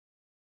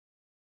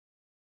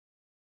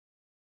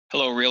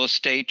Hello, real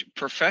estate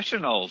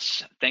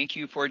professionals. Thank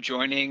you for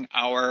joining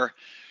our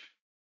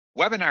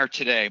webinar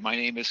today. My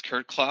name is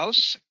Kurt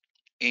Klaus,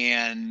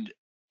 and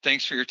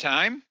thanks for your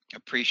time.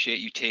 Appreciate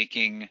you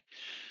taking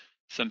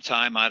some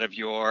time out of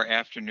your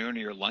afternoon or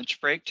your lunch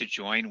break to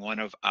join one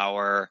of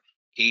our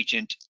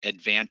Agent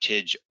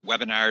Advantage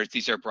webinars.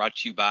 These are brought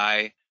to you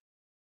by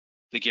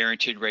the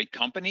Guaranteed Rate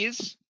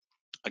Companies.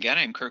 Again,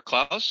 I'm Kurt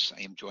Klaus.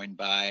 I am joined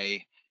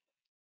by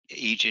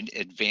Agent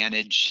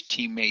Advantage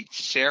teammate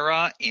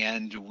Sarah,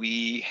 and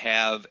we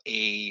have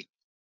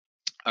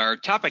our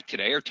topic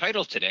today, our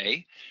title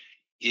today,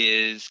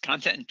 is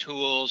content and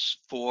tools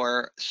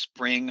for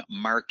spring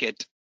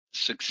market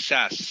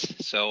success.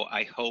 So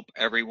I hope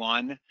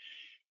everyone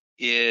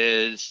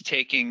is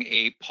taking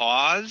a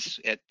pause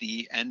at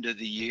the end of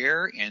the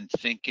year and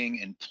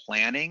thinking and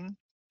planning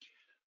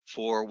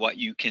for what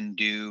you can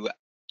do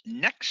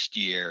next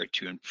year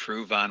to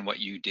improve on what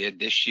you did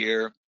this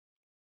year.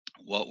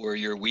 What were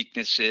your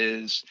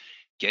weaknesses?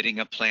 Getting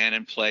a plan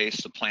in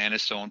place. The plan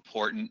is so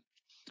important.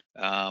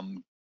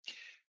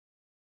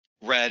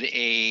 Read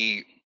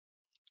a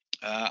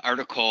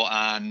article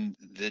on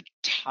the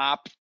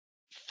top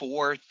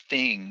 4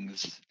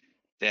 things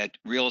that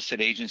real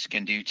estate agents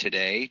can do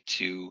today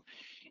to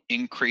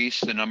increase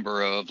the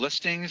number of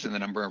listings and the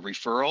number of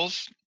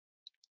referrals.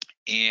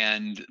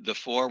 And the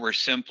 4 were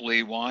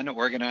simply: 1,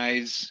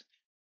 organize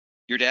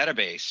your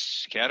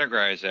database,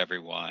 categorize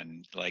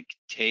everyone, like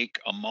take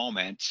a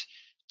moment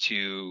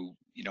to,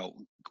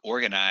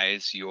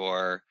 organize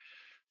your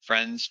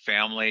friends,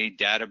 family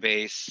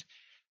database.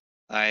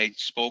 I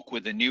spoke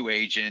with a new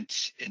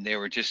agent and they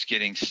were just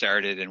getting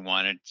started and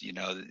wanted,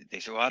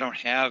 they said, well, I don't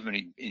have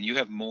any, and you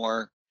have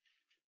more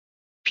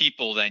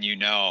people than you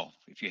know.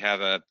 If you have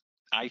a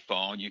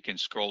iPhone, you can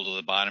scroll to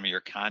the bottom of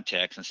your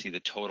contacts and see the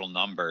total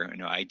number.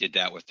 I did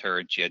that with her,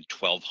 and she had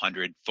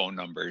 1,200 phone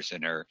numbers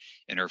in her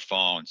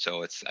phone.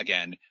 So it's,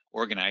 again,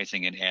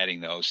 organizing and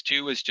adding those.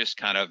 2 is just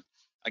kind of,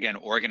 again,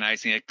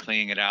 organizing it,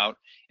 cleaning it out,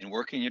 and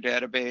working your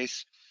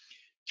database.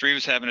 3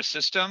 was having a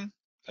system,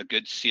 a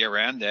good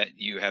CRM that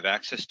you have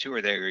access to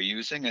or that you're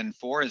using. And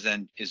 4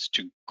 is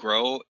to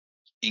grow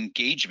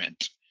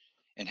engagement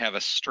and have a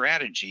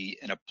strategy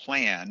and a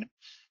plan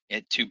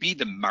and to be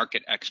the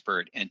market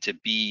expert and to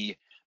be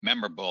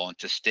memorable and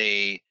to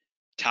stay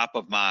top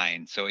of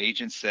mind. So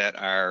agents that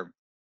are,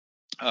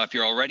 if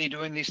you're already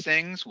doing these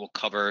things, we'll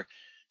cover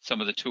some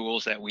of the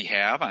tools that we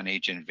have on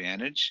Agent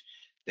Advantage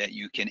that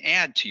you can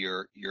add to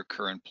your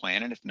current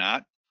plan. And if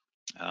not,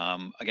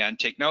 again,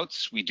 take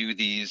notes. We do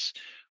these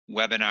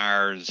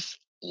webinars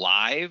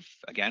live.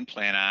 Again,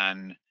 plan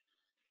on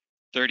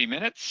 30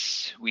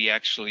 minutes. We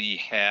actually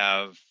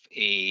have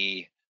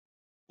a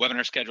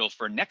webinar scheduled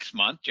for next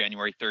month,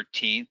 January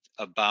 13th,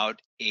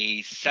 about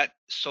a set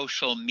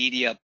social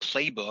media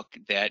playbook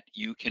that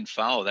you can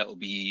follow. That will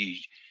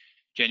be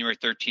January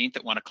 13th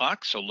at 1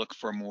 o'clock. So look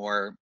for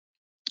more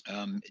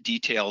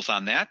details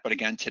on that. But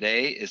again,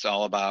 today is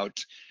all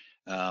about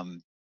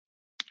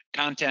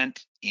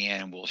content,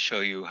 and we'll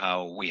show you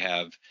how we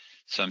have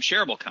some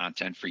shareable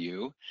content for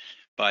you.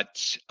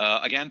 But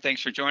again,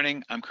 thanks for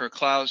joining. I'm Kurt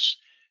Klaus.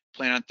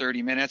 Plan on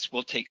 30 minutes.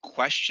 We'll take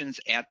questions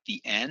at the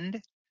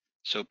end.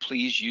 So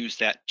please use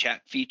that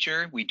chat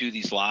feature. We do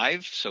these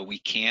live so we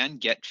can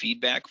get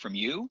feedback from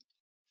you,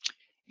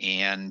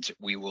 and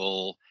we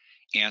will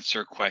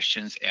answer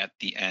questions at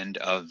the end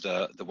of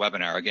the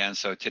webinar. Again,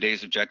 so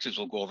today's objectives,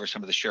 we'll go over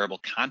some of the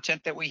shareable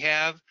content that we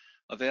have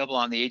available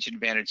on the Agent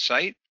Advantage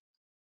site.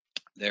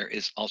 There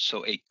is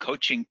also a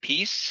coaching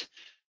piece.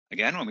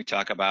 Again, when we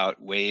talk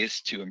about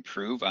ways to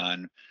improve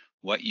on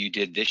what you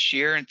did this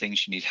year and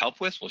things you need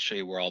help with, we'll show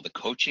you where all the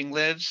coaching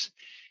lives.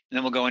 And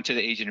then we'll go into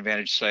the Agent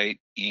Advantage site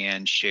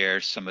and share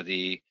some of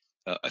the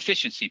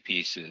efficiency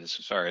pieces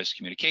as far as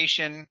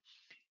communication,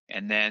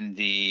 and then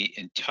the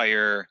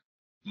entire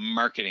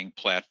marketing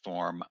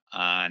platform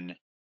on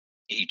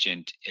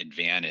Agent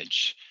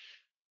Advantage.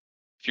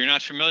 If you're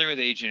not familiar with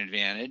Agent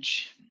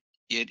Advantage,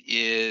 it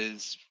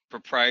is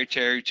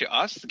proprietary to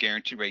us, the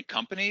Guaranteed Rate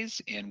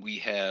Companies, and we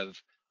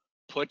have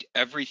put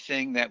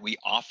everything that we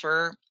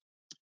offer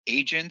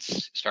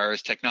agents as far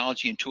as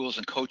technology and tools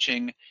and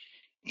coaching,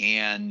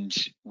 and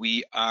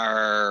we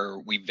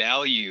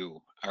value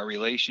our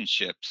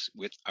relationships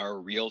with our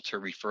realtor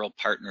referral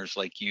partners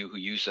like you who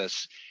use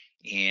us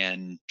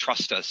and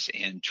trust us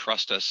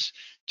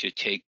to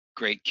take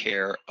great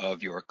care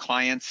of your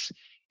clients.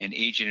 And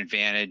Agent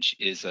Advantage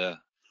is a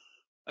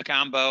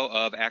combo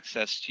of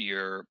access to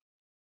your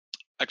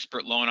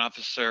expert loan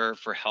officer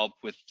for help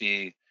with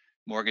the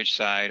mortgage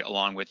side,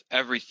 along with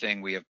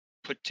everything we have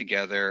put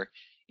together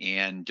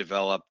and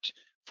developed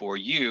for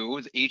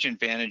you. The Agent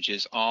Advantage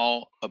is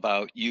all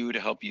about you to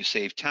help you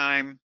save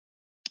time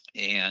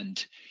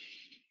and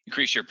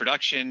increase your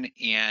production,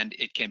 and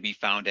it can be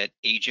found at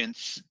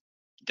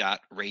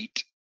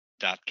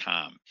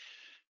agents.rate.com.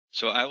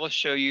 So I will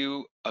show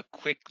you a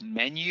quick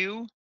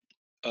menu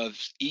of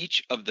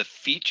each of the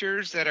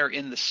features that are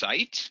in the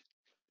site.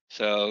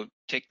 So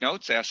take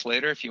notes, ask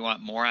later if you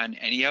want more on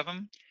any of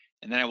them.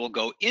 And then I will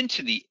go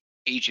into the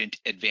Agent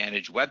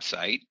Advantage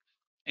website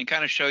and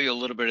kind of show you a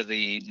little bit of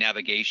the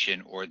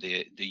navigation or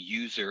the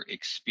user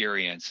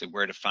experience and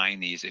where to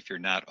find these if you're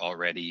not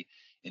already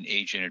an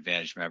Agent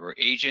Advantage member.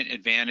 Agent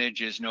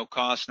Advantage is no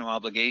cost, no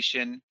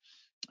obligation.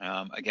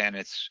 Again,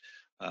 it's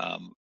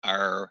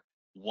our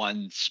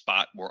one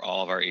spot where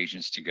all of our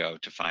agents to go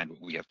to find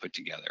what we have put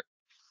together.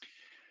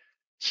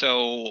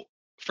 So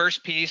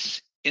first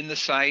piece in the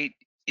site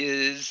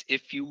is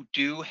if you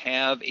do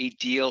have a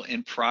deal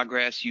in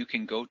progress, you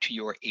can go to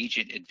your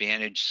Agent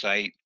Advantage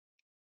site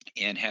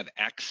and have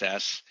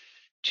access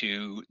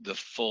to the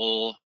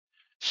full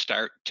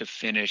start to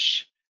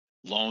finish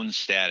loan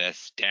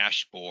status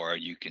dashboard.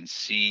 You can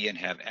see and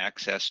have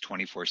access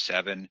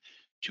 24/7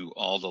 to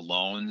all the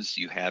loans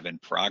you have in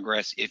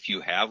progress if you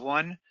have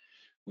one.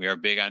 We are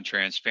big on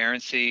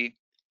transparency.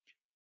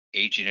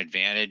 Agent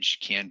Advantage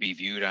can be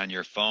viewed on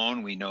your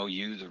phone. We know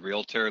you, the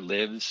realtor,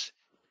 lives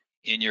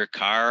in your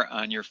car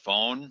on your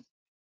phone,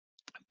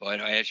 but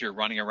as you're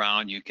running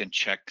around, you can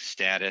check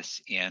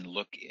status and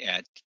look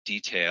at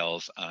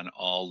details on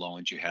all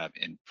loans you have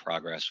in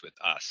progress with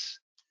us.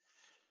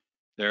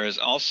 There is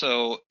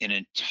also an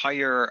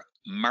entire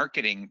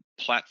marketing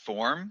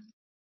platform.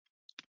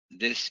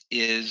 This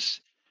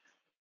is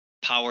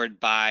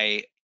powered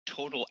by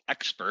Total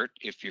Expert.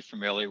 If you're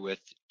familiar with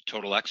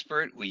Total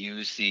Expert, we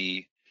use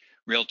the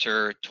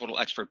Realtor Total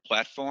Expert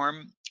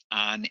platform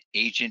on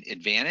Agent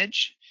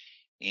Advantage.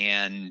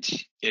 And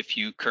if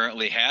you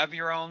currently have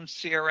your own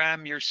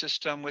CRM, your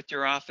system with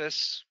your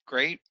office,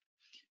 great.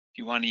 If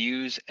you want to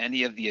use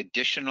any of the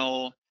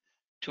additional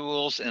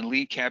tools and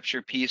lead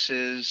capture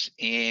pieces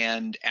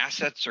and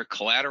assets or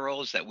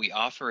collaterals that we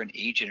offer in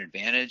Agent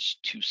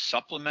Advantage to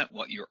supplement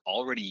what you're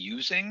already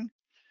using,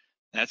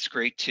 that's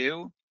great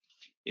too.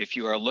 If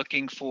you are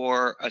looking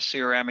for a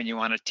CRM and you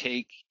want to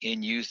take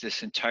and use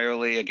this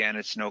entirely, again,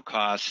 it's no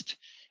cost.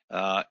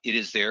 It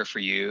is there for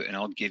you, and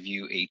I'll give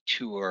you a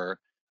tour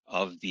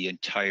of the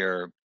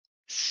entire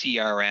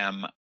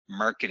CRM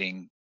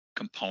marketing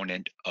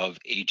component of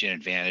Agent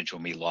Advantage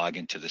when we log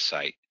into the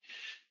site.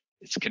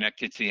 It's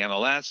connected to the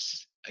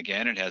MLS.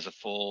 Again, it has a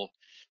full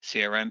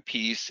CRM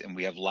piece, and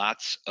we have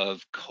lots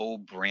of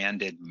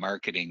co-branded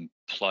marketing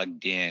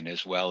plugged in,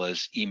 as well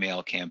as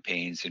email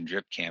campaigns and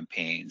drip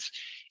campaigns,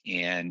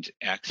 and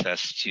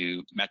access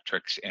to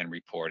metrics and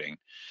reporting.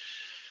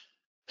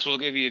 So we'll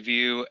give you a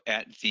view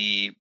at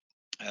the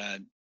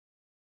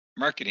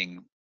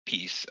marketing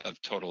piece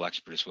of Total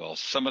Expert as well.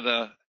 Some of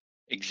the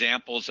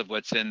examples of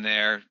what's in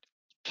there,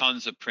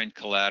 tons of print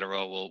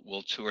collateral.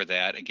 We'll tour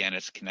that. Again,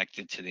 it's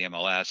connected to the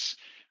MLS,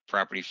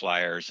 property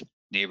flyers,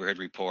 neighborhood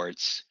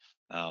reports,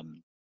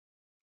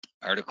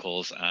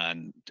 articles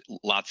on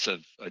lots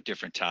of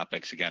different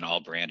topics, again,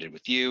 all branded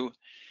with you.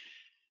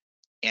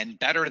 And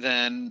better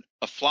than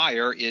a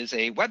flyer is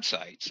a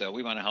website. So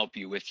we want to help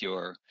you with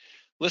your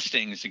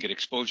listings to get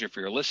exposure for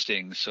your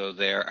listings. So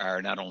there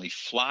are not only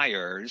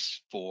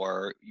flyers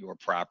for your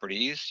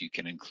properties, you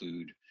can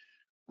include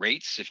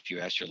rates if you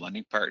ask your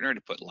lending partner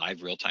to put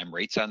live real-time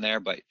rates on there,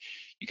 but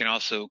you can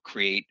also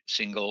create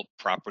single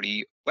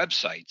property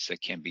websites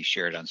that can be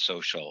shared on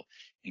social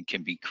and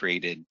can be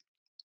created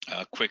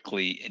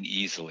quickly and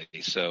easily.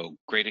 So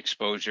great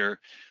exposure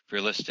for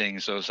your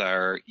listings. Those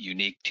are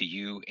unique to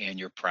you and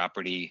your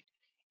property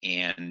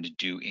and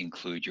do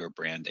include your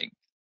branding.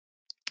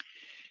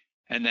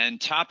 And then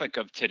topic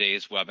of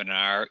today's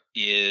webinar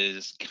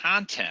is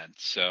content.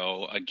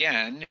 So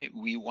again,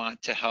 we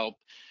want to help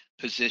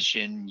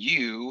position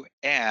you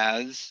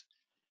as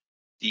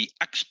the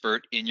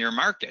expert in your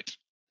market.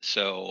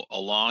 So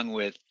along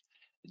with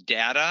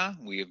data,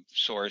 we've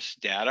sourced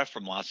data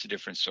from lots of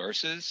different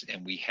sources,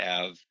 and we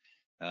have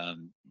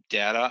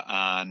data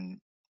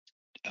on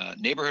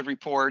neighborhood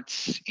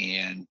reports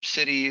and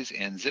cities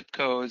and zip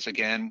codes.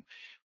 Again,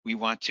 we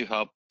want to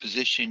help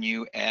position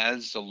you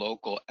as a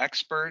local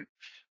expert.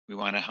 We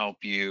want to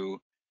help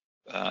you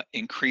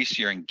increase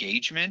your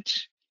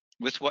engagement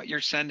with what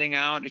you're sending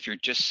out. If you're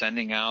just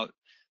sending out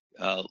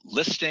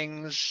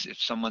listings,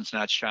 if someone's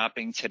not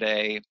shopping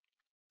today,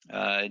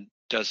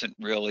 doesn't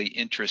really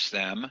interest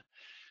them.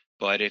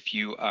 But if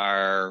you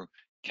are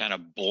kind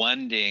of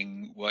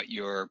blending what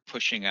you're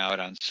pushing out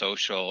on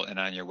social and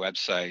on your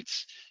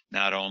websites,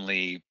 not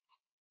only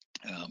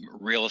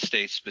real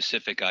estate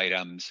specific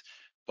items,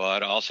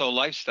 but also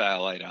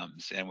lifestyle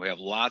items. And we have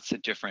lots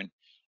of different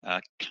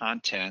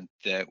content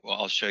that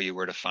I'll show you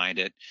where to find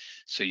it.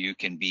 So you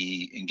can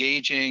be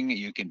engaging,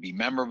 you can be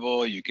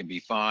memorable, you can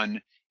be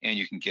fun, and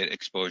you can get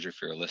exposure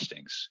for your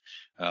listings.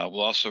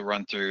 We'll also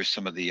run through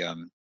some of the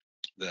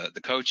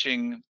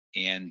coaching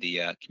and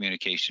the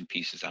communication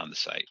pieces on the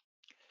site.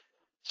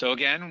 So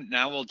again,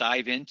 now we'll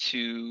dive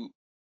into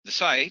the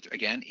site,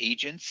 again,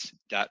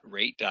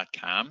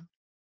 agents.rate.com.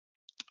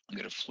 I'm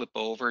going to flip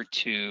over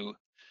to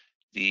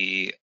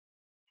the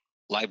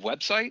live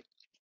website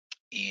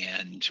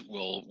and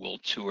we'll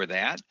tour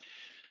that.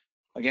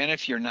 Again,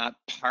 if you're not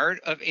part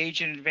of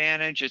Agent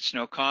Advantage, it's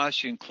no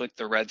cost. You can click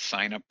the red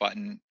sign up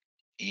button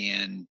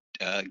and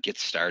get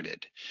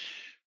started.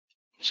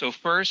 So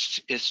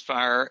first, as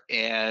far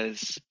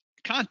as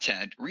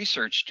content,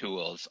 research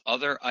tools,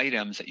 other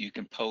items that you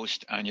can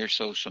post on your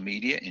social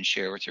media and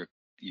share with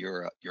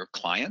your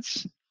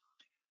clients.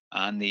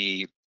 On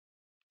the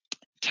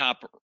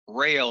top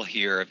rail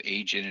here of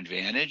Agent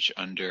Advantage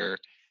under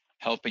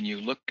helping you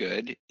look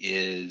good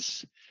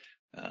is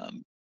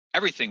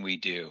everything we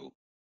do,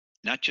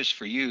 not just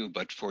for you,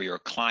 but for your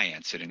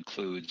clients. It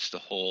includes the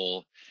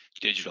whole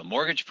digital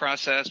mortgage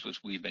process, which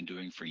we've been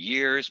doing for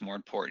years, more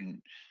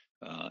important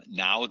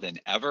now than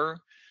ever,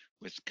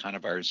 with kind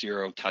of our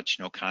zero touch,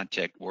 no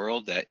contact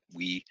world, that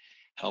we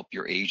help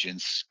your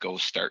agents go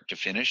start to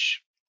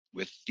finish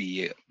with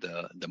the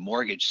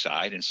mortgage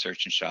side and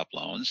search and shop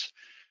loans.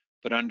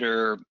 But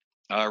under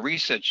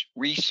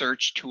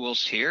research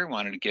tools here,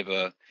 wanted to give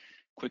a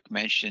quick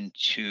mention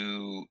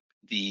to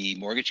the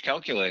mortgage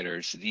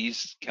calculators.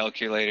 These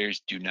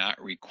calculators do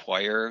not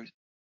require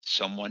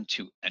someone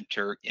to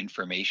enter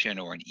information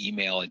or an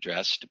email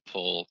address to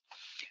pull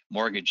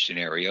mortgage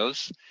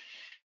scenarios.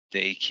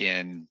 They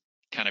can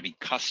kind of be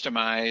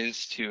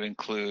customized to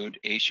include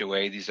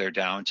HOA. These are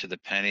down to the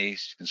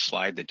pennies. You can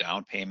slide the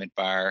down payment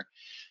bar.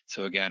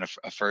 So again,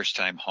 a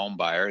first-time home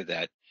buyer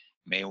that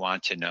may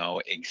want to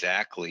know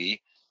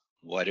exactly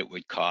what it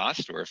would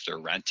cost, or if they're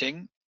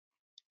renting,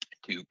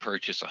 to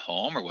purchase a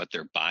home, or what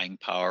their buying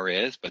power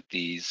is. But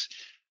these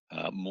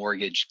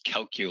mortgage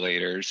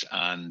calculators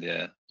on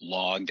the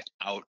logged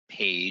out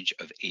page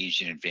of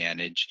Agent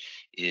Advantage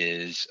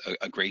is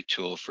a great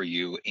tool for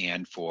you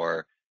and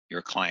for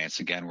your clients.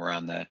 Again, we're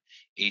on the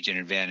Agent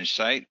Advantage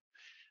site.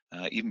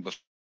 Even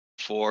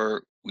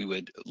before we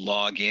would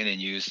log in and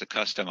use the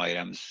custom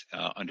items,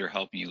 under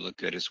helping you look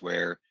good is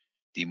where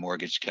the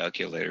mortgage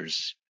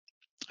calculators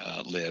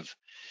live.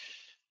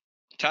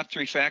 Top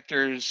 3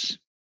 factors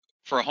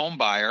for a home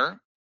buyer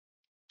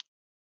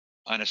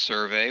on a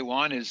survey: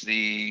 1 is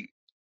the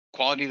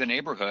quality of the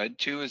neighborhood,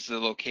 2 is the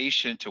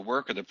location to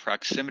work or the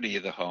proximity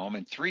of the home,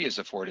 and 3 is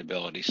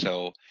affordability.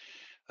 So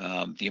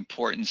the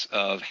importance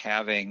of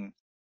having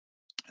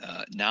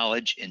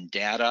knowledge and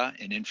data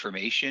and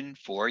information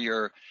for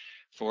your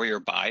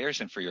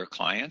buyers and for your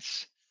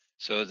clients.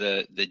 So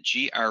the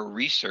GR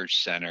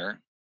Research Center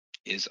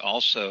is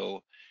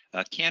also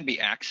can be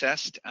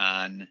accessed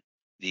on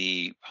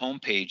the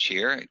homepage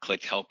here.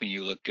 Click Helping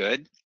You Look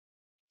Good,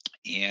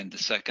 and the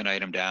second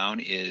item down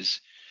is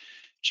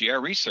GR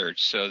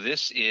Research. So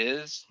this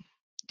is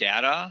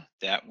data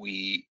that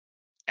we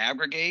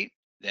aggregate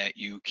that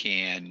you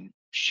can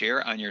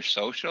share on your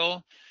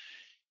social.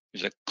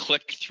 There's a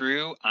click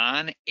through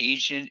on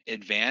Agent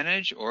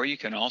Advantage, or you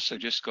can also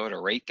just go to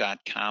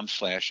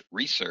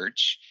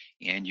rate.com/research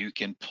and you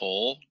can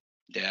pull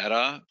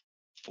data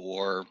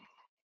for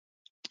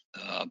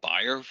a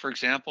buyer, for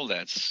example,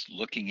 that's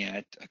looking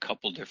at a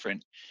couple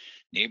different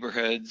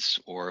neighborhoods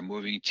or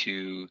moving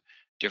to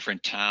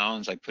different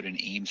towns. I put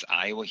in Ames,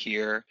 Iowa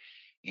here,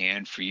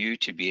 and for you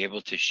to be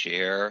able to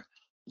share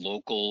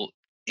local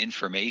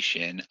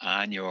information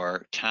on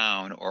your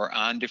town or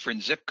on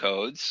different zip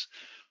codes,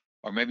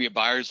 or maybe a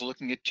buyer's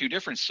looking at 2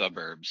 different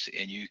suburbs,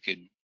 and you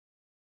could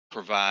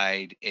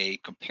provide a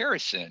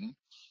comparison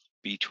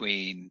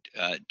between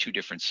 2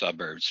 different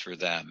suburbs for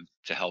them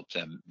to help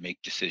them make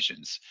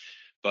decisions.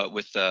 But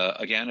with,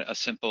 again, a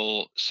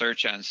simple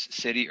search on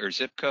city or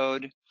zip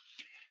code,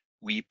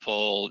 we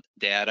pull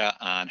data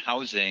on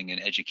housing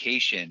and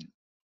education,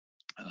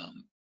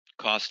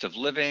 cost of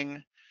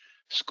living,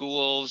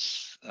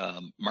 schools,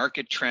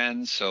 market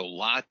trends. So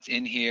lots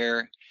in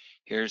here.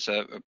 Here's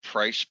a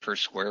price per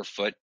square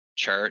foot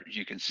chart.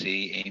 You can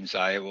see Ames,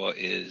 Iowa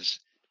is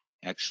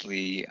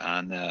actually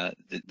on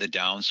the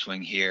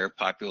downswing here.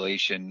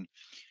 Population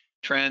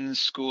trends,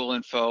 school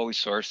info. We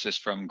source this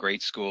from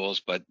Great Schools,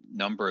 but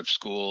number of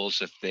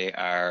schools, if they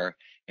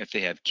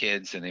have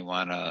kids and they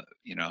want to,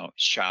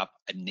 shop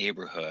a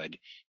neighborhood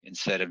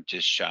instead of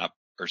just shop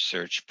or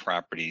search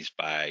properties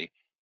by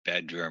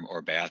bedroom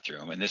or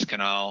bathroom. And this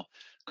can all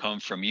come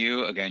from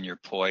you. Again, you're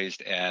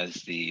poised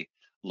as the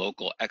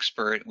local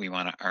expert. We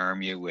want to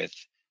arm you with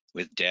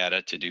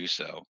data to do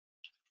so.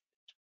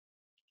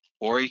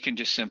 Or you can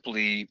just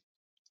simply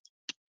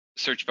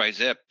search by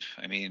zip.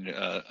 I mean,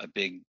 a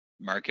big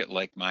market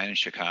like mine in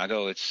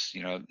Chicago, it's,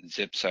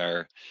 zips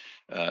are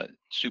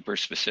super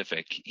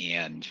specific.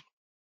 And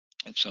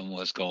if someone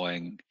was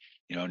going,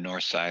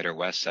 north side or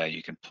west side,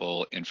 you can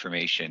pull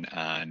information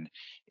on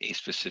a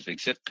specific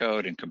zip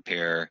code and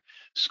compare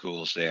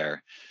schools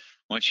there.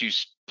 Once you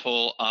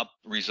pull up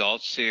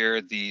results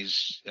here,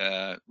 these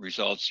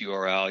results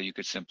URL, you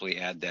could simply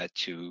add that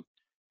to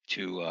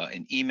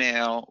an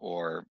email,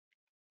 or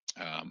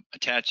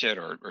attach it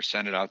or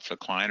send it out to a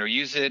client, or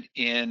use it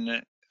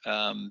in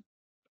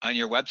on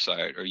your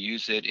website, or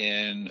use it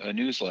in a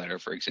newsletter,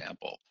 for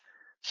example.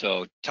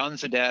 So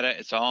tons of data.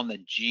 It's all in the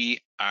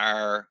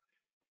GR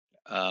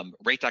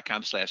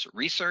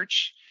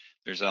rate.com/research.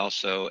 There's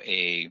also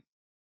a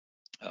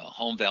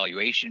home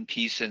valuation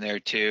piece in there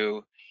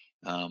too.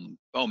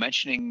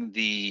 Mentioning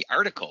the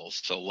articles.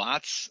 So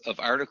lots of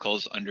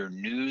articles under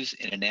news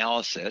and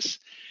analysis.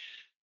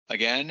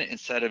 Again,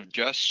 instead of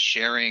just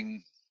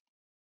sharing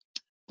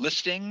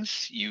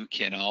listings, you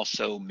can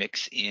also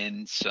mix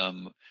in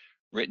some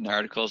written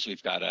articles.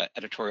 We've got an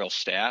editorial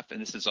staff, and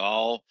this is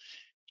all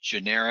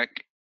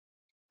generic,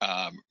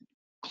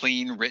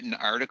 clean written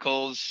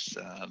articles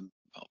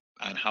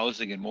on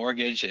housing and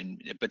mortgage.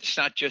 But it's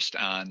not just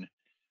on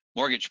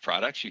mortgage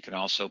products. You can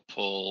also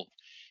pull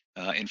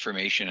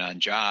information on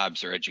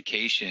jobs or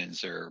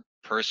educations or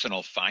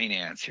personal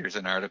finance. Here's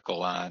an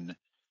article on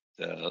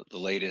the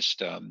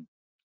latest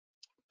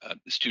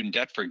student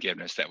debt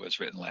forgiveness that was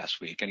written last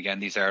week. And again,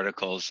 these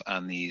articles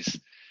on these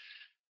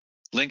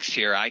links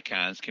here,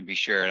 icons, can be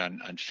shared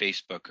on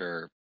Facebook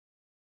or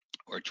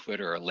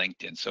Twitter or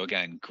LinkedIn. So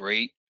again,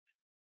 great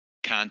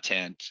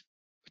content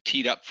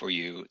teed up for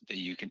you that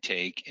you can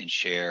take and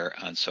share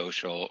on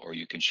social, or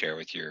you can share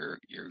with your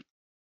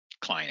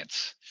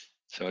clients.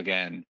 So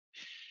again,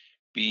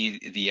 be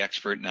the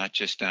expert not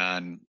just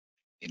on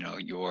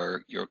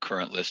your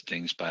current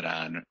listings, but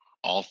on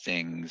all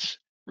things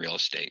real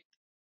estate.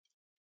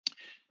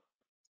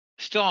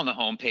 Still on the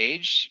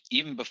homepage,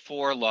 even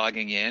before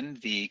logging in,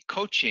 the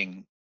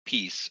coaching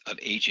piece of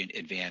Agent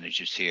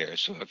Advantage is here.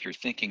 So if you're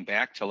thinking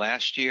back to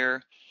last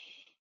year,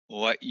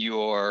 what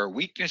your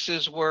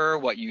weaknesses were,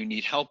 what you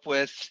need help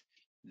with,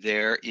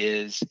 there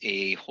is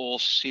a whole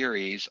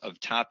series of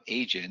top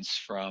agents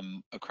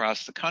from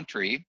across the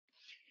country,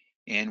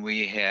 and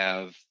we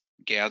have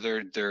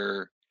gathered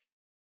their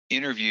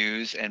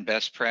interviews and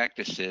best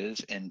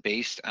practices, and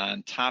based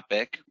on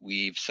topic,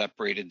 we've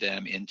separated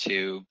them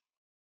into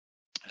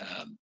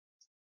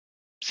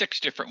 6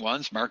 different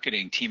ones: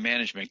 marketing, team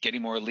management,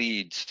 getting more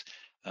leads,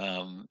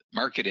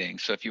 marketing.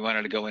 So if you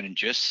wanted to go in and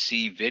just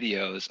see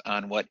videos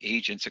on what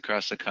agents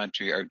across the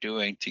country are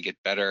doing to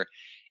get better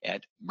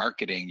at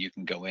marketing, you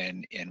can go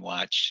in and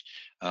watch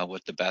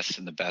what the best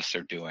and the best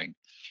are doing.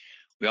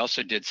 We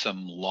also did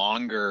some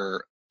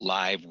longer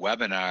live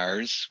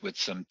webinars with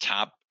some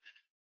top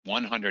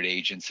 100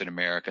 agents in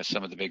America,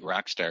 some of the big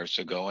rock stars.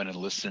 So go in and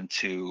listen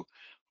to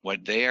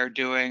what they are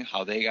doing,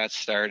 how they got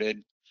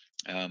started.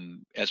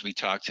 As we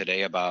talked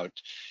today about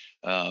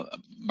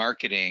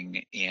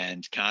marketing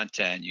and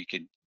content, you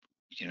could,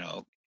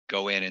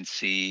 go in and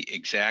see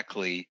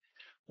exactly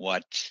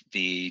what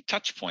the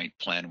touch point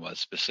plan was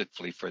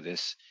specifically for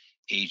this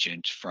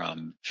agent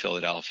from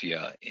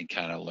Philadelphia, and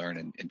kind of learn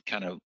and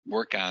kind of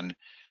work on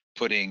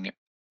putting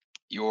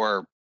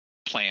your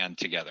plan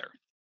together.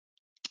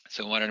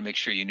 So I wanted to make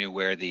sure you knew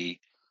where the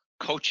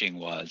coaching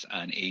was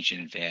on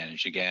Agent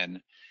Advantage.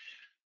 Again,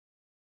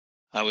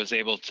 I was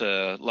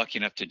lucky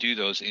enough to do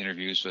those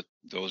interviews with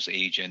those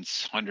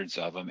agents, hundreds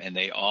of them, and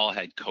they all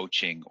had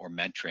coaching or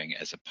mentoring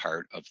as a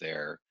part of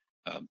their,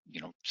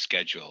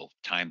 schedule,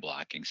 time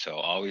blocking. So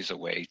always a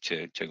way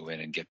to go in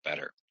and get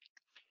better.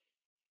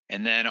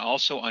 And then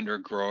also under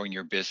growing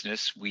your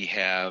business, we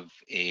have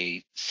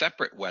a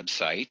separate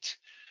website,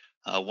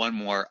 one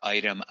more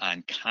item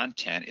on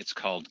content. It's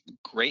called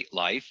Great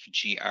Life,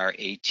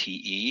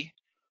 GRATE,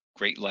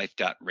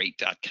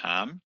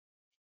 greatlife.rate.com.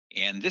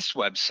 And this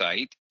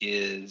website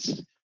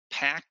is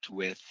packed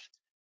with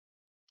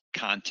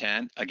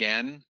content,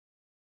 again,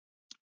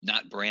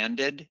 not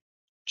branded,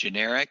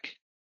 generic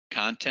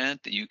content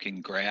that you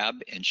can grab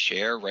and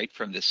share right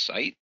from this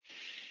site.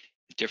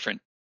 Different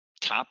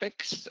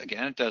topics.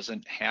 Again, it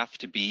doesn't have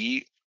to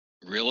be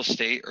real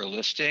estate or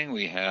listing.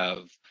 We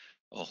have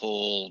a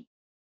whole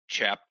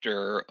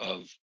chapter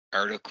of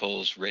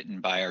articles written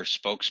by our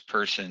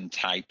spokesperson,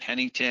 Ty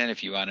Pennington,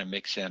 if you want to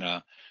mix in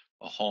a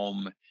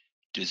home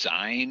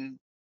design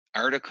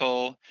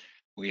article.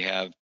 We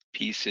have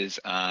pieces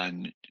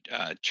on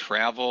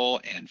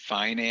travel and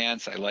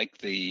finance. I like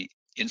the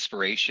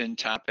inspiration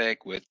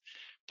topic with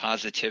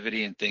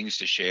positivity and things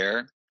to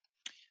share.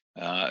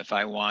 If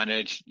I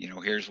wanted,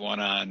 here's one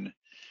on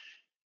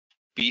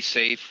be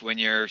safe when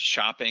you're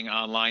shopping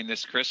online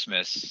this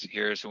Christmas.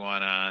 Here's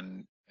one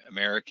on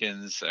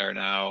Americans are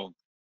now,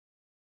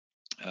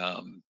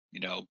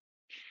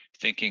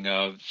 thinking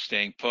of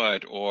staying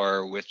put,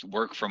 or with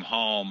work from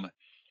home,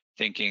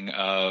 thinking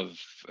of,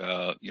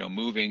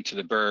 moving to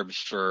the burbs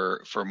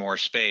for more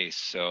space.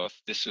 So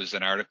if this was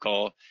an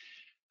article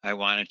I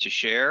wanted to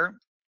share,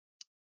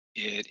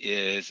 it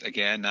is,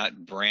 again,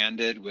 not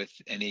branded with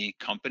any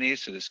company.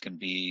 So this can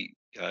be,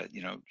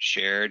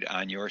 shared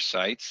on your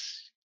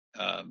sites,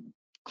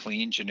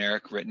 clean,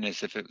 generic, written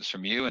as if it was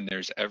from you. And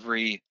there's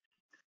every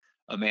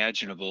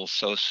imaginable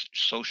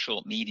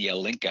social media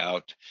link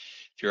out.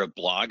 If you're a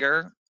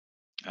blogger,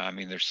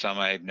 there's some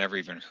I've never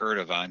even heard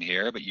of on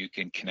here, but you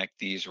can connect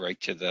these right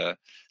to the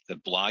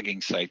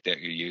blogging site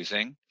that you're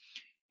using,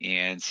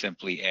 and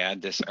simply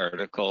add this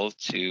article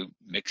to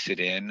mix it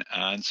in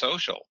on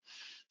social.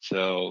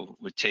 So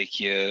it would take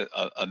you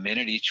a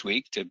minute each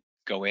week to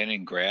go in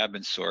and grab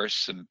and source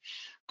some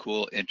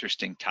cool,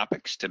 interesting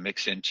topics to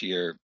mix into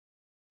your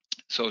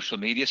social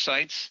media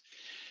sites.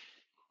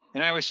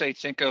 And I always say,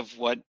 think of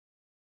what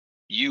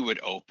you would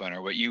open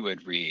or what you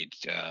would read.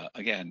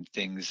 Again,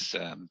 things,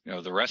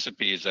 the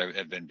recipes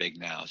have been big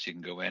now. So you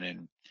can go in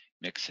and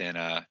mix in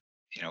an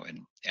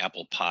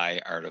apple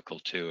pie article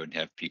too, and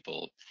have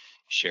people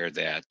share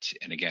that.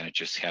 And again, it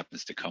just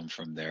happens to come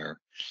from their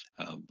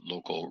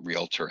local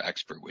realtor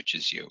expert, which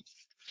is you.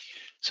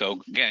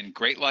 So again,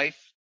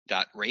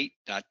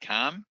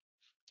 greatlife.rate.com.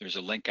 There's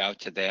a link out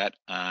to that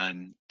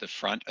on the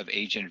front of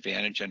Agent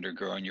Advantage under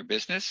Growing Your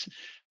Business.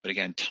 But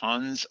again,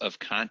 tons of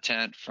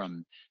content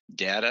from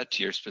data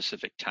to your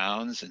specific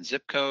towns and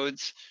zip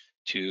codes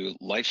to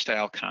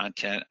lifestyle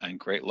content on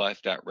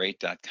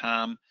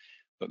greatlife.rate.com.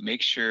 But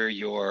make sure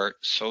your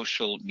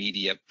social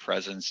media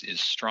presence is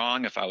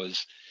strong. If I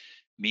was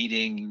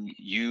meeting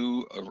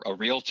you, a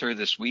realtor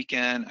this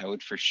weekend, I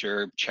would for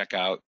sure check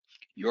out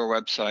your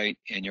website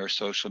and your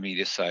social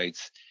media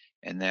sites,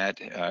 and that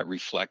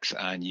reflects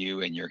on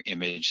you and your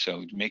image.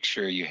 So make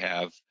sure you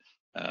have,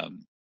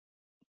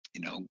 you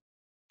know,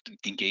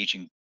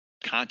 engaging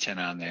content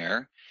on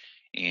there,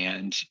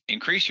 and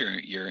increase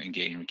your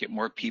engagement. Get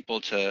more people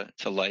to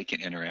like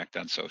and interact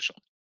on social.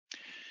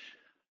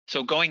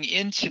 So going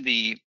into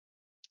the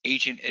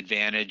Agent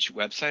Advantage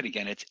website,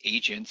 again, it's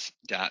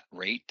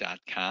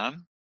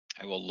agents.rate.com.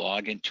 I will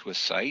log into a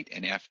site,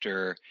 and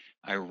after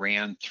I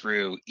ran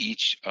through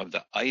each of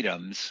the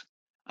items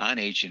on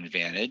Agent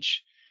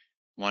Advantage,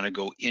 I want to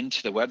go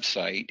into the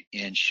website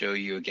and show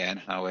you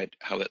again how it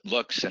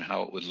looks and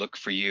how it would look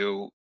for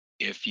you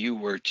if you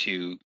were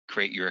to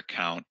create your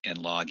account and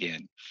log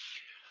in.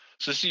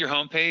 So this is your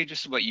homepage.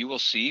 This is what you will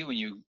see when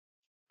you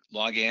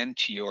log in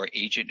to your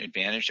Agent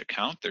Advantage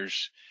account.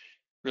 There's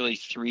really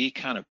three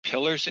kind of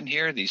pillars in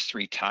here, these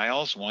three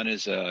tiles. One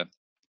is a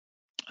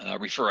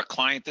refer a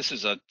client. This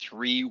is a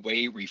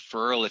three-way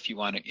referral if you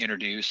want to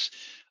introduce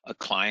a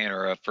client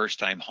or a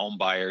first-time home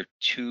buyer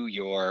to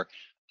your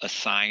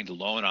assigned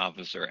loan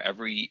officer.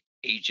 Every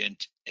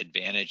Agent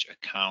Advantage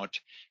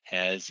account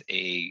has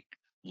a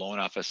loan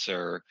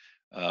officer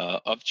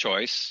of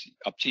choice,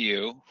 up to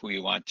you, who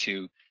you want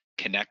to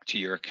connect to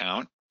your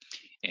account.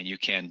 And you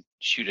can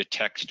shoot a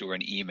text or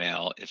an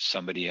email if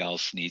somebody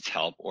else needs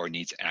help or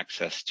needs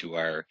access to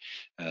our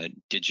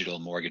digital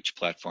mortgage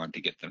platform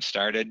to get them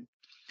started.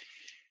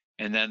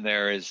 And then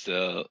there is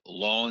the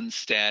loan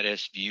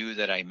status view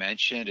that I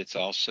mentioned. It's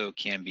also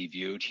can be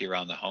viewed here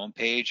on the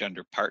homepage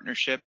under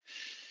partnership.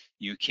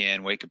 You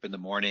can wake up in the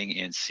morning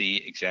and see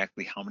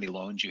exactly how many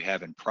loans you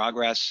have in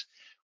progress,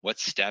 what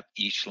step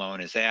each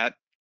loan is at.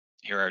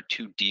 Here are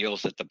two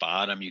deals at the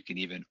bottom. You can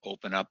even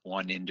open up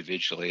one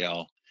individually.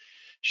 I'll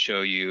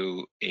show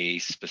you a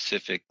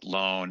specific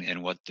loan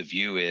and what the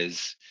view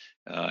is,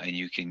 and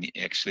you can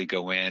actually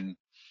go in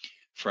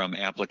from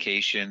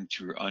application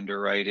through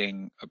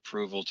underwriting,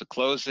 approval to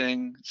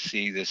closing,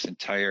 see this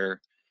entire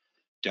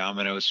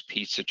Domino's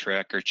Pizza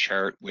Tracker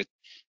chart with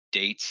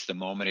dates the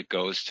moment it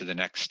goes to the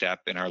next step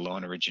in our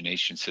loan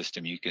origination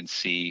system. You can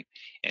see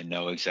and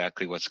know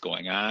exactly what's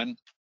going on.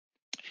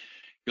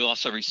 You'll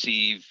also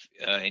receive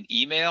an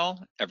email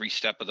every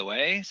step of the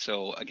way.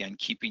 So again,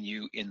 keeping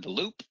you in the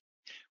loop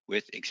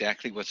with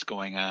exactly what's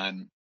going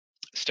on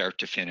start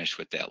to finish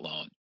with that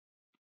loan.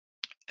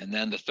 And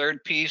then the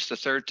third piece, the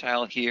third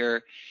tile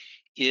here,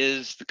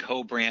 is the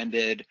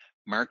co-branded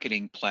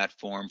marketing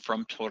platform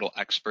from Total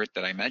Expert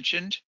that I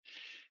mentioned.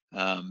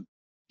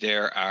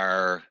 There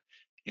are,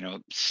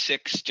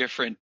 6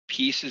 different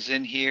pieces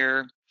in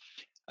here.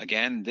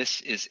 Again,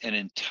 this is an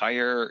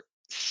entire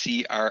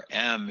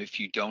CRM if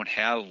you don't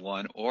have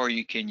one, or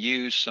you can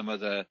use some of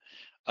the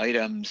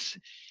items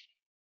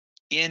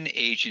in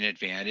Agent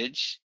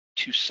Advantage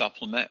to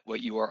supplement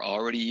what you are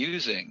already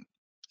using.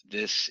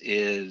 This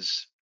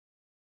is,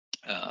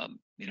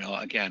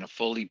 again, a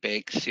fully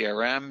baked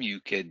CRM. You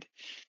could,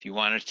 if you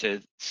wanted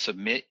to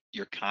submit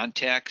your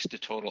contacts to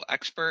Total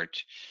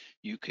Expert,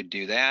 you could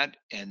do that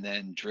and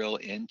then drill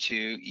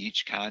into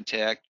each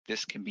contact.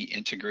 This can be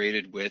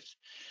integrated with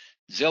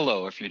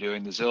Zillow if you're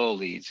doing the Zillow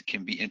leads. It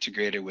can be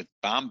integrated with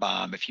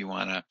BombBomb if you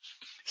want to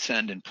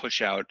send and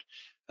push out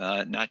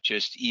not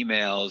just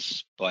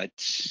emails but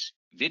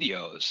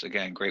videos.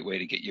 Again, great way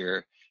to get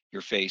your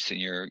face and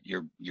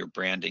your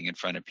branding in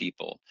front of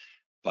people.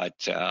 But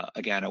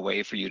again, a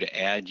way for you to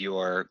add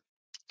your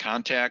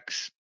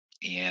contacts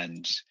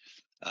and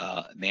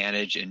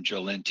manage and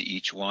drill into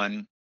each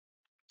one.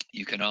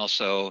 You can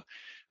also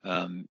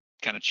kind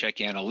of check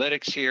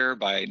analytics here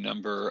by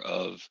number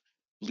of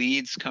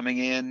leads coming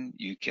in.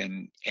 You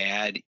can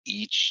add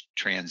each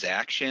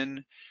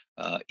transaction,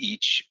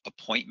 each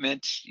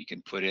appointment. You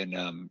can put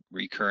in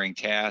recurring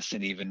tasks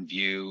and even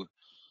view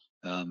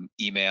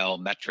email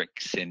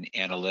metrics and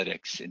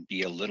analytics and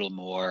be a little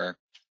more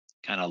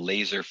kind of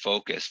laser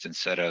focused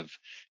instead of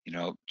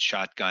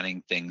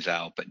shotgunning things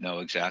out, but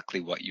know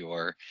exactly what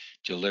your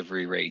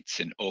delivery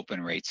rates and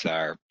open rates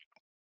are.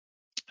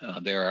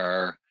 There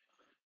are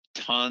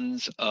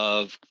tons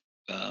of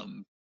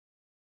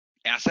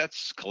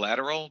assets,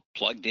 collateral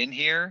plugged in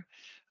here.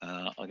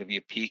 I'll give you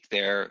a peek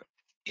there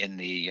in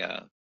the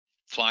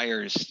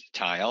flyers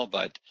tile,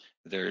 but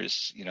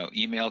there's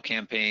email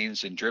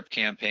campaigns and drip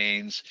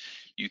campaigns.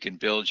 You can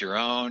build your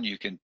own. You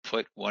can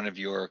put one of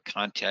your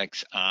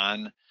contacts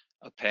on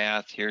a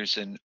path. Here's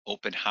an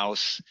open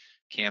house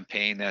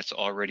campaign that's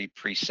already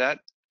preset.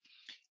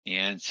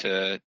 And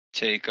to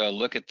take a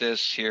look at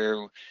this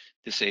here,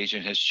 this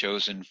agent has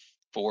chosen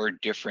 4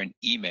 different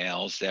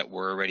emails that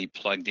were already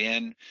plugged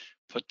in,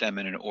 put them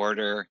in an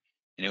order,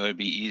 and it would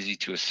be easy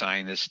to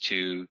assign this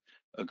to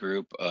a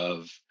group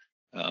of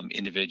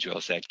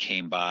individuals that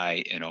came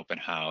by an open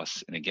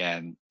house. And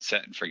again,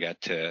 set and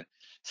forget to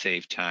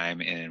save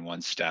time, and in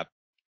one step,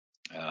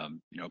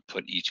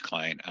 put each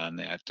client on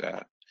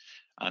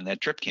that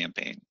drip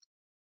campaign.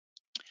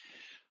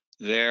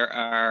 There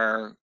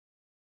are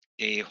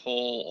a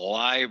whole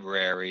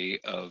library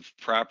of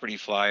property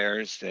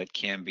flyers that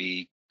can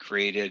be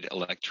created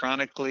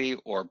electronically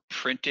or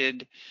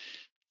printed.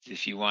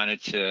 If you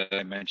wanted to,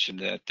 I mentioned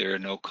that there are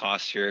no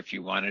costs here. If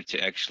you wanted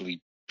to actually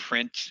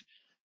print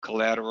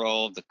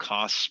collateral, the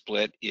cost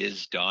split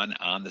is done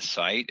on the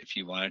site. If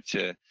you wanted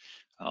to,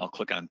 I'll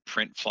click on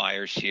print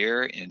flyers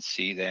here and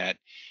see that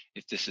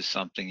if this is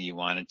something you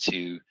wanted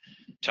to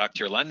talk to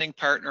your lending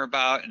partner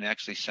about and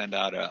actually send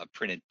out a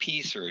printed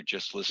piece or a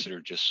just listed or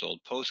just sold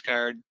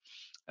postcard.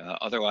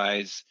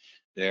 Otherwise,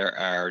 there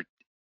are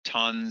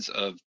tons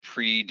of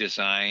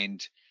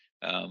pre-designed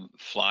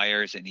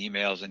flyers and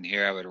emails in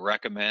here. I would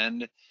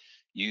recommend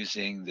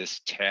using this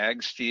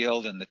tags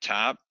field in the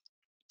top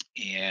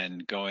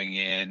and going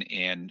in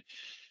and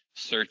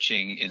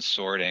searching and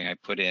sorting. I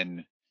put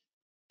in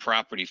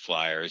property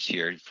flyers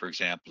here, for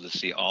example, to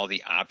see all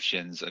the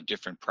options of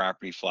different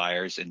property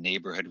flyers and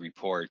neighborhood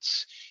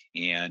reports.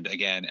 And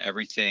again,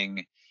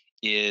 everything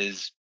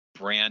is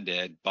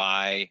branded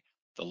by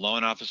the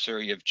loan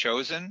officer you've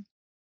chosen,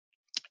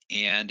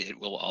 and it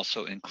will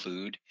also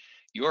include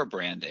your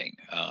branding.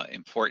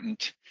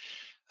 Important.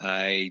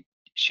 I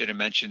should have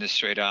mentioned this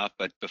straight off,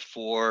 but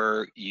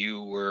before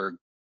you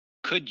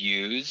could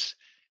use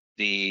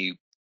the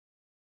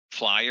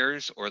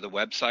flyers or the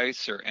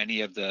websites or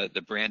any of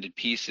the branded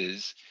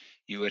pieces,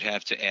 you would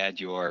have to add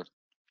your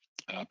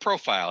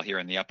profile here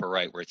in the upper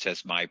right where it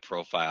says My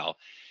Profile,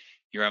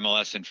 your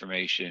MLS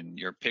information,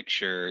 your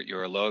picture,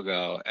 your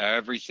logo,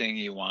 everything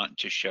you want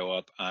to show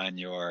up on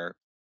your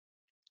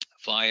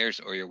flyers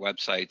or your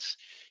websites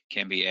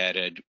can be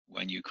added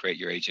when you create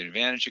your Agent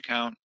Advantage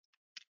account,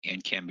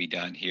 and can be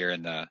done here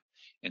in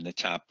the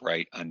top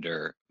right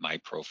under My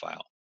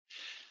Profile.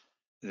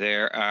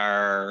 There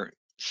are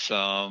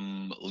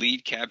some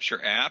lead capture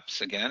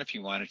apps. Again, if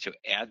you wanted to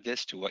add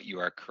this to what you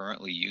are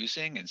currently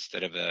using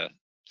instead of a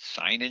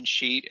sign-in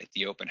sheet at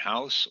the open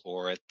house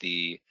or at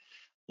the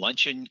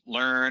lunch and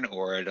learn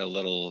or at a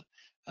little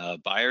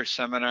buyer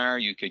seminar,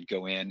 you could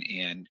go in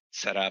and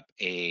set up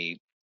a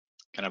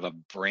kind of a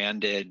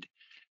branded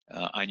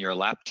on your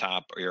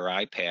laptop or your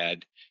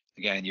iPad,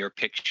 again, your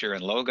picture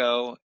and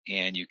logo,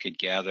 and you could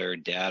gather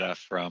data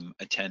from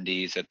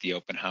attendees at the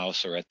open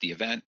house or at the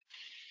event,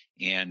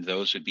 and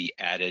those would be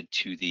added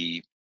to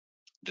the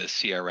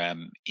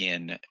CRM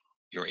in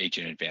your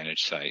Agent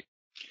Advantage site.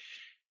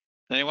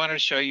 Then I wanted to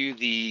show you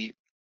the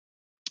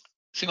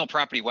single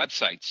property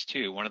websites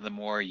too, one of the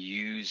more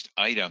used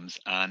items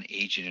on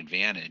Agent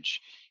Advantage.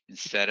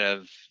 Instead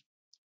of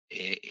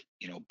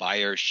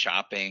buyers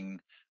shopping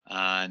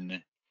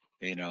on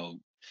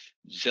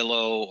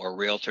Zillow or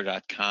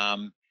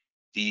Realtor.com,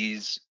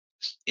 these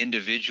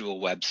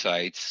individual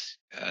websites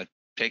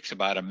takes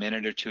about a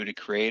minute or two to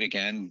create.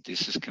 Again,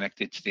 this is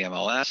connected to the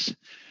MLS,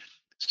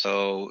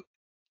 so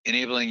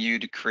enabling you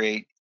to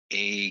create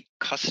a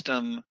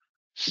custom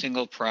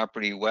single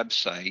property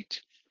website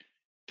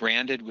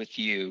branded with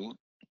you.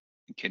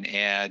 You can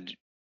add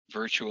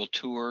virtual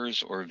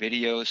tours or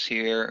videos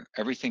here.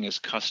 Everything is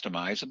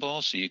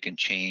customizable, so you can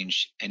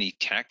change any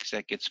text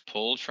that gets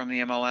pulled from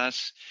the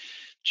MLS,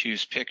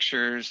 choose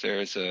pictures.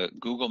 There's a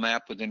Google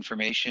map with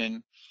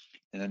information,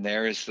 and then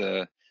there is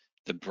the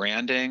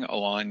branding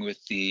along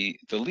with the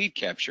lead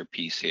capture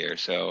piece here.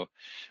 So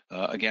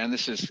again,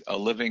 this is a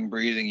living,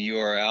 breathing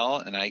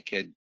URL, and I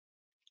could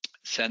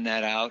send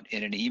that out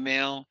in an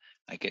email.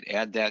 I could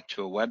add that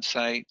to a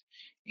website,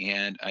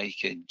 and I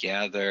could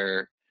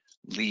gather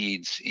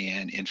leads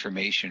and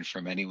information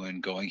from anyone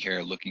going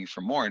here looking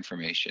for more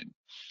information.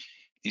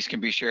 These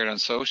can be shared on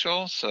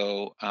social.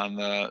 So on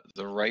the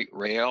right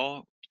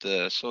rail,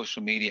 the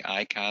social media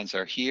icons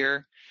are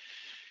here.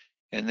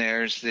 And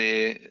there's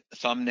the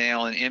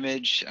thumbnail and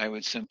image. I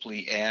would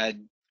simply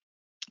add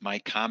my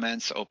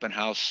comments, open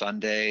house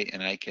Sunday,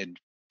 and I could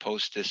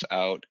post this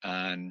out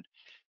on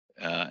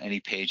any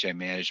page I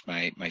manage,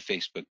 my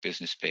Facebook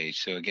business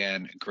page. So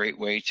again, a great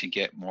way to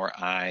get more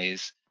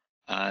eyes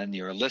on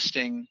your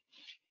listing.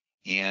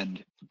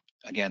 And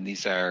again,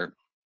 these are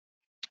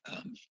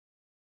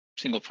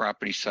single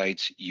property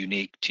sites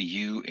unique to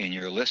you and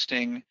your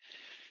listing.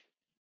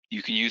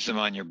 You can use them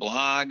on your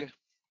blog.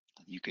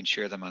 You can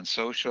share them on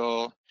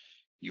social.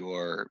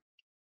 Your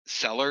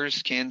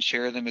sellers can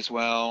share them as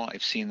well.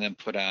 I've seen them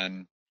put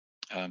on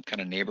kind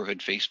of neighborhood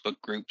Facebook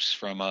groups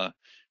from a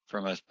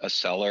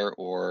seller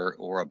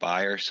or a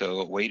buyer.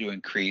 So a way to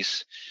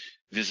increase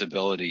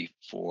visibility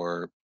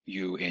for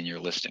you and your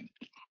listing.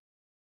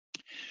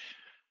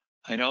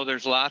 I know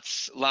there's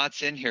lots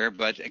in here,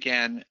 but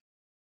again,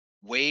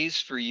 ways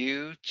for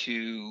you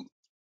to,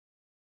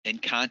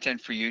 and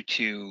content for you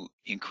to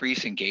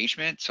increase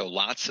engagement. So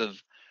lots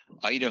of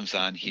items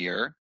on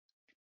here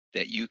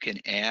that you can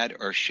add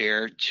or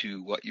share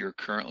to what you're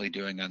currently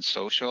doing on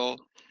social,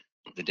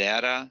 the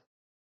data,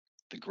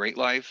 the Great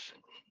Life,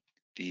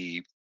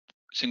 the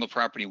single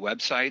property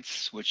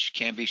websites, which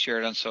can be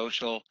shared on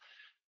social.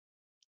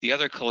 The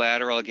other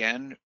collateral,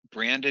 again,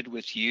 branded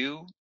with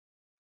you,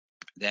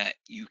 that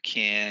you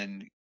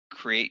can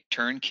create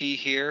turnkey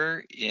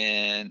here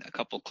in a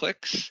couple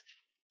clicks.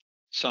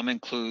 Some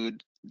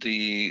include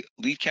the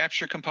lead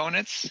capture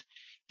components,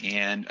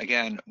 and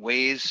again,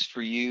 ways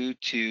for you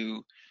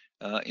to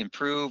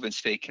improve and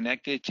stay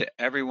connected to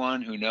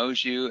everyone who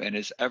knows you and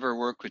has ever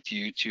worked with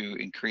you to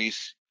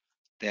increase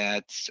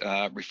that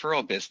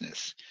referral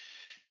business.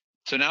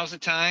 So now's the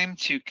time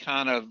to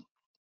kind of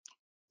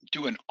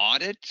do an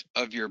audit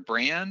of your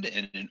brand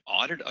and an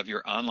audit of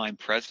your online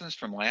presence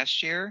from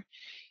last year,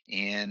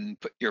 and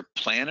put your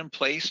plan in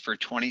place for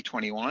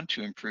 2021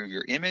 to improve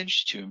your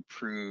image, to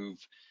improve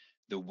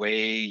the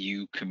way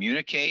you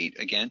communicate,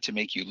 again, to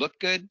make you look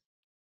good,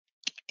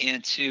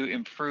 and to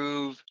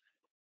improve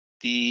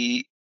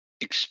the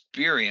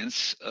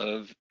experience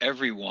of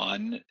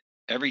everyone,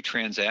 every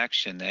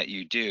transaction that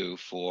you do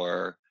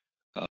for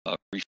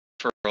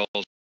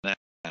referrals.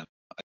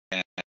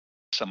 And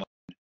someone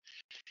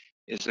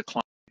is a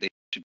client, they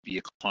should be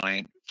a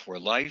client for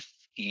life,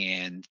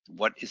 and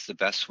what is the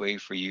best way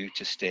for you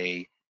to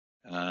stay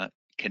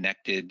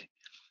connected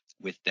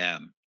with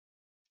them.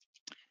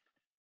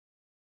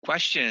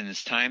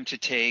 Questions, time to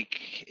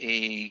take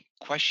a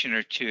question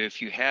or two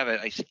if you have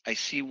it. I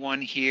see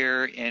one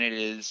here, and it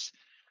is,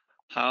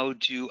 how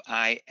do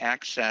I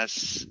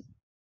access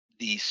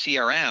the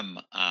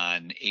CRM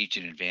on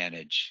Agent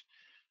Advantage?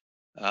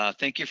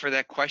 Thank you for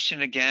that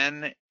question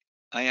again.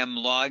 I am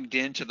logged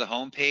into the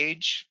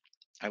homepage.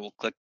 I will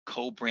click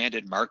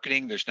co-branded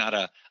marketing. There's not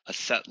a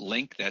set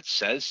link that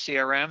says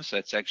CRM, so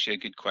that's actually a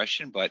good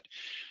question, but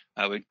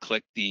I would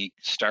click the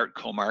Start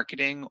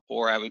Co-Marketing,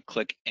 or I would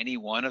click any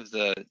one of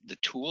the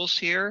tools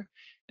here,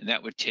 and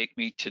that would take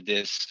me to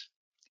this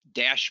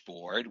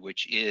dashboard,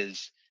 which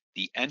is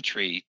the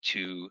entry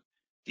to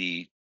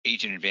the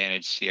Agent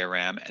Advantage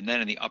CRM. And then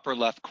in the upper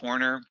left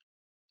corner,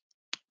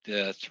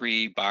 the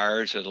 3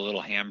 bars or the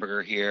little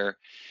hamburger here,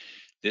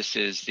 this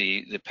is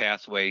the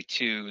pathway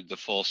to the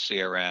full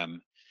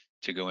CRM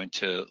to go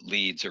into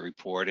leads or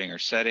reporting or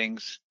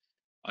settings.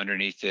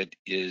 Underneath it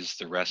is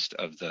the rest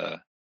of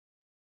the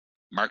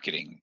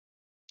marketing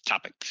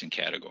topics and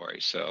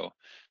categories. So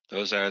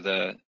those are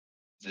the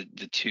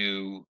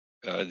two,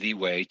 the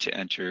way to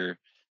enter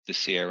the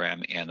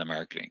CRM and the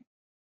marketing.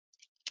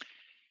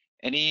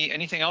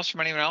 Anything else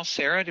from anyone else?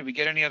 Sarah, did we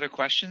get any other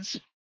questions?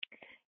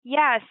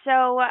 Yeah,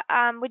 so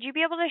would you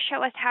be able to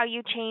show us how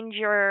you change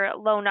your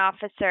loan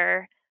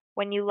officer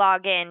when you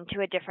log in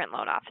to a different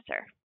loan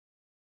officer?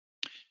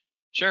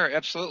 Sure,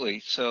 absolutely.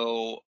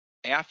 So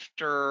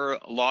after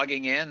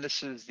logging in,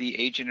 this is the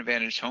Agent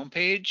Advantage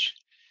homepage.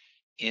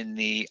 In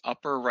the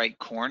upper right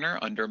corner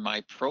under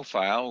my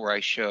profile, where I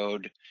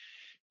showed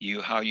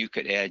you how you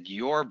could add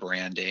your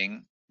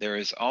branding, there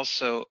is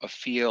also a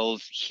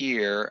field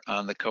here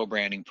on the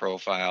co-branding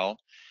profile,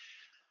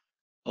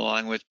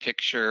 along with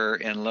picture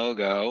and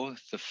logo.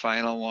 The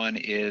final one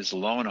is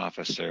loan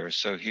officer.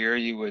 So here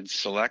you would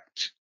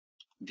select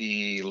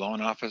the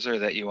loan officer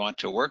that you want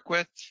to work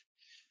with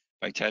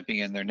by typing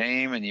in their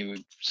name, and you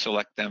would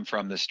select them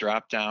from this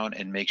drop down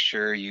and make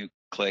sure you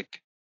click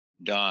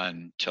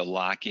done to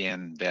lock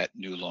in that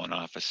new loan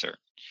officer.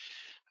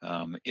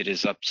 It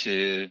is up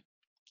to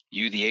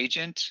you, the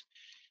agent.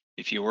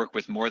 If you work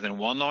with more than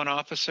one loan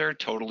officer,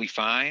 totally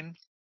fine.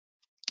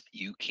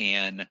 You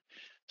can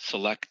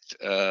select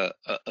a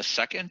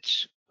second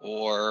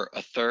or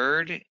a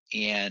third,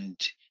 and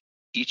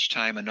each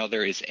time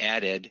another is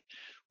added,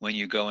 when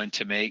you go in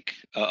to make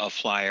a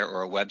flyer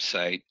or a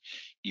website,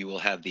 you will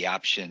have the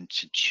option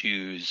to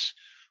choose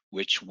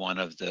which one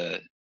of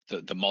the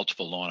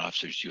multiple loan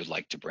officers you would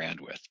like to brand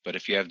with. But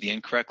if you have the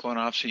incorrect loan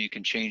officer, you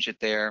can change it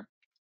there.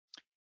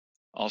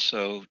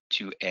 Also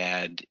to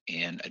add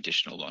an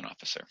additional loan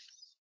officer.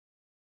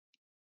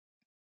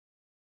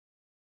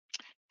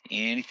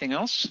 Anything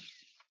else?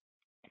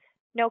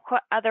 No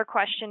other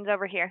questions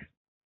over here.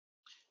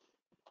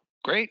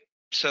 Great.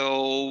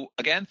 So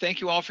again,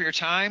 thank you all for your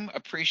time.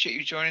 Appreciate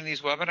you joining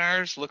these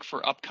webinars. Look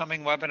for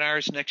upcoming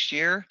webinars next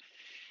year.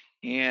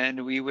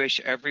 And we wish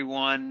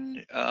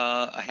everyone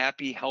a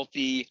happy,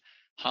 healthy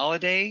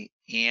holiday,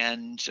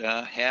 and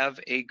have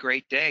a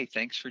great day.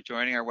 Thanks for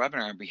joining our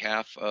webinar on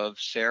behalf of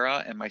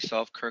Sarah and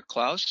myself, Kirk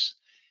Klaus,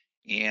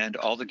 and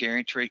all the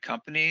Guarantrade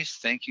companies.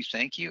 Thank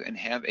you, and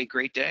have a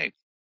great day.